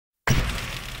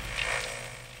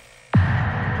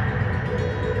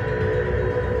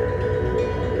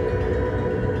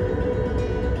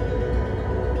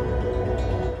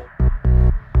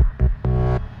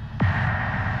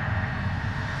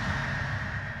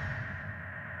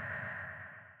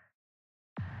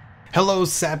Hello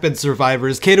Sapid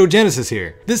survivors, Caedo Genesis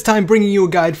here. This time bringing you a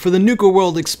guide for the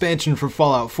Nuka-World expansion for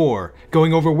Fallout 4,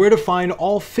 going over where to find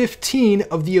all 15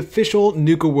 of the official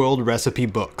Nuka-World Recipe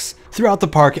Books. Throughout the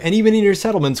park and even in your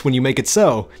settlements when you make it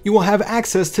so, you will have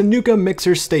access to Nuka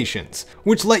mixer stations,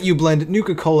 which let you blend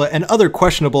Nuka-Cola and other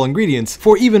questionable ingredients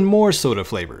for even more soda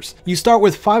flavors. You start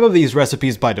with 5 of these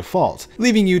recipes by default,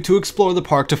 leaving you to explore the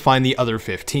park to find the other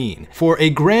 15, for a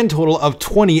grand total of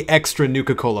 20 extra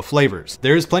Nuka-Cola flavors.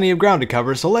 There is plenty of ground to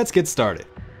cover, so let's get started.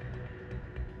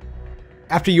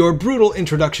 After your brutal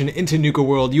introduction into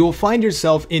Nuka-World, you will find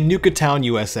yourself in Nuka Town,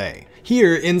 USA.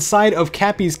 Here, inside of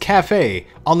Cappy's Cafe,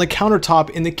 on the countertop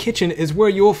in the kitchen is where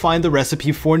you will find the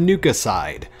recipe for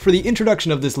Nuka-Cide. For the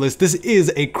introduction of this list, this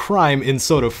is a crime in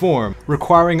soda form,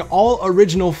 requiring all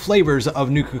original flavors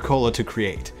of Nuka-Cola to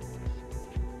create.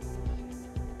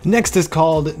 Next is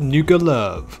called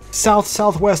Nuka-Love.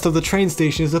 Southwest of the train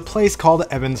station is a place called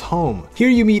Evan's home. Here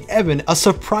you meet Evan, a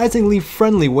surprisingly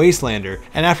friendly wastelander,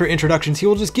 and after introductions he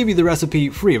will just give you the recipe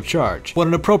free of charge. What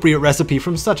an appropriate recipe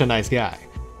from such a nice guy.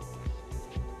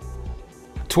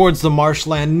 Towards the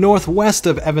marshland northwest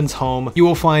of Evan's home, you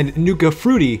will find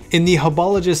Nuka-Frutti in the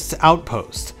Hebologist's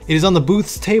outpost. It is on the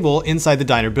booth's table inside the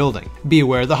diner building. Be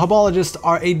aware, the Hebologists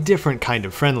are a different kind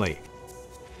of friendly.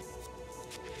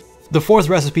 The fourth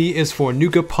recipe is for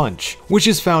Nuka-Punch, which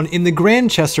is found in the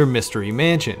Grandchester Mystery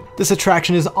Mansion. This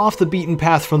attraction is off the beaten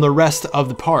path from the rest of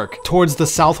the park, towards the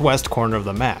southwest corner of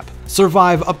the map.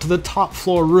 Survive up to the top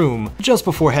floor room just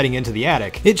before heading into the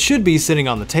attic. It should be sitting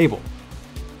on the table.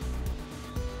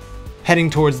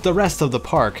 Heading towards the rest of the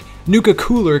park,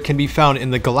 Nuka-Cooler can be found in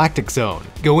the Galactic Zone.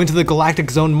 Go into the Galactic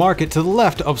Zone market to the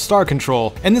left of Star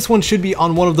Control, and this one should be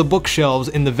on one of the bookshelves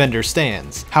in the vendor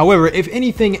stands. However, if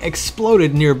anything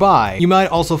exploded nearby, you might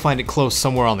also find it close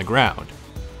somewhere on the ground.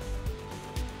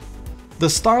 The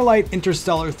Starlight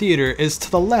Interstellar Theater is to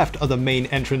the left of the main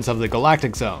entrance of the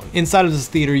Galactic Zone. Inside of this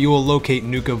theater you will locate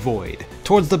Nuka-Void.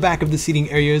 Towards the back of the seating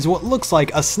area is what looks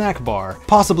like a snack bar,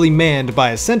 possibly manned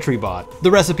by a sentry bot, the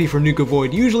recipe for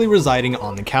Nuka-Void usually residing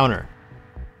on the counter.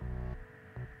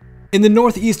 In the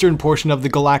northeastern portion of the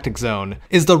Galactic Zone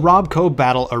is the Robco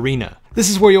Battle Arena.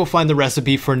 This is where you'll find the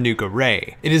recipe for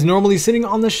Nuka-Ray. It is normally sitting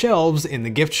on the shelves in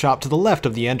the gift shop to the left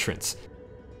of the entrance.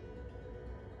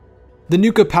 The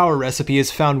Nuka-Power recipe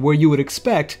is found where you would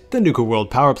expect the Nuka-World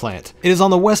power plant. It is on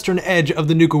the western edge of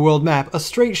the Nuka-World map, a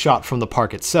straight shot from the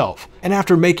park itself. And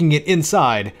after making it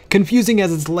inside, confusing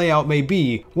as its layout may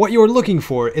be, what you're looking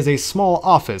for is a small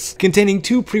office containing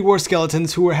 2 pre-war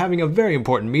skeletons who are having a very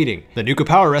important meeting. The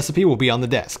Nuka-Power recipe will be on the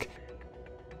desk.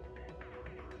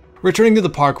 Returning to the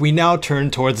park, we now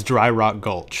turn towards Dry Rock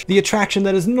Gulch, the attraction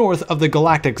that is north of the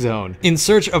Galactic Zone, in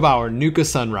search of our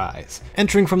Nuka-Sunrise.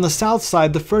 Entering from the south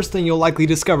side, the first thing you'll likely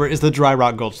discover is the Dry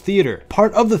Rock Gulch Theater.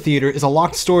 Part of the theater is a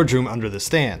locked storage room under the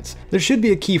stands. There should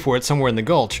be a key for it somewhere in the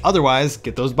gulch, otherwise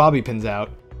get those bobby pins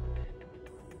out.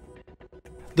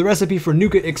 The recipe for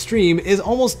Nuka-Xtreme is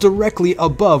almost directly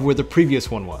above where the previous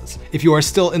one was. If you are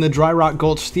still in the Dry Rock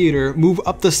Gulch Theater, move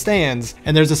up the stands,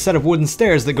 and there's a set of wooden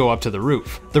stairs that go up to the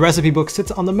roof. The recipe book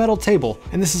sits on the metal table,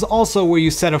 and this is also where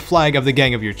you set a flag of the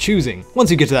gang of your choosing,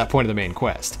 once you get to that point of the main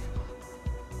quest.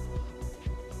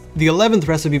 The 11th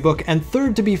recipe book, and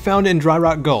third to be found in Dry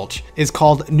Rock Gulch, is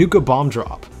called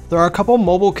Nuka-Bombdrop. There are a couple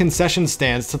mobile concession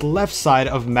stands to the left side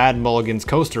of Mad Mulligan's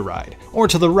coaster ride, or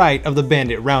to the right of the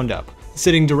Bandit Roundup.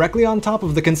 Sitting directly on top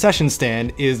of the concession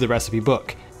stand is the recipe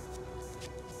book.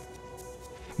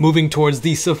 Moving towards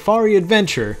the Safari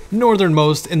Adventure,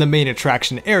 northernmost in the main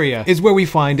attraction area, is where we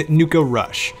find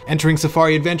Nuka-Rush. Entering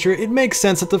Safari Adventure, it makes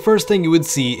sense that the first thing you would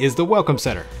see is the Welcome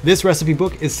Center. This recipe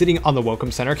book is sitting on the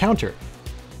Welcome Center counter.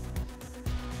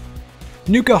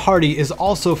 Nuka-Hearty is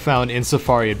also found in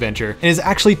Safari Adventure, and is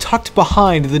actually tucked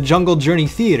behind the Jungle Journey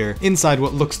Theater inside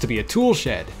what looks to be a tool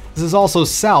shed. This is also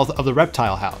south of the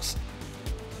Reptile House.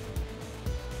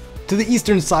 To the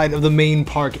eastern side of the main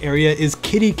park area is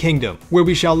Kitty Kingdom, where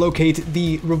we shall locate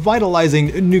the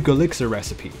revitalizing Nuka-Lixir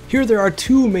recipe. Here there are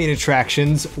 2 main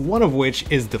attractions, one of which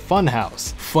is the Fun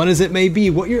House. Fun as it may be,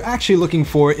 what you're actually looking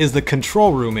for is the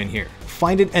control room in here.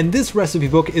 Find it, and this recipe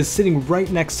book is sitting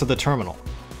right next to the terminal.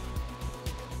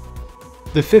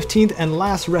 The 15th and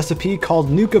last recipe, called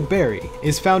Nuka-Berry,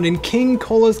 is found in King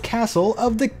Cola's castle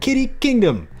of the Kitty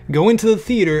Kingdom. Go into the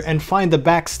theater and find the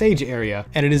backstage area,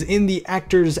 and it is in the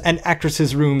actors and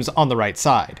actresses rooms on the right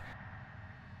side.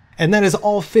 And that is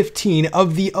all 15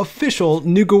 of the official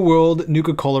Nuka-World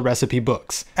Nuka-Cola recipe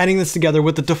books. Adding this together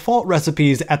with the default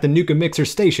recipes at the Nuka Mixer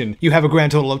station, you have a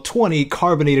grand total of 20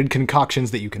 carbonated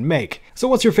concoctions that you can make. So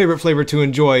what's your favorite flavor to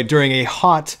enjoy during a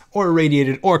hot, or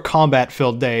irradiated, or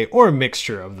combat-filled day, or a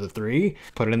mixture of the three?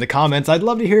 Put it in the comments, I'd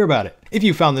love to hear about it. If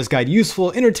you found this guide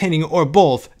useful, entertaining, or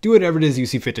both, do whatever it is you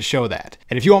see fit to show that.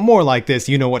 And if you want more like this,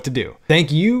 you know what to do.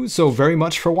 Thank you so very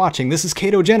much for watching. This is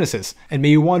Caedo Genesis, and may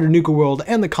you wander Nuka World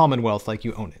and the Commonwealth like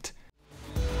you own it.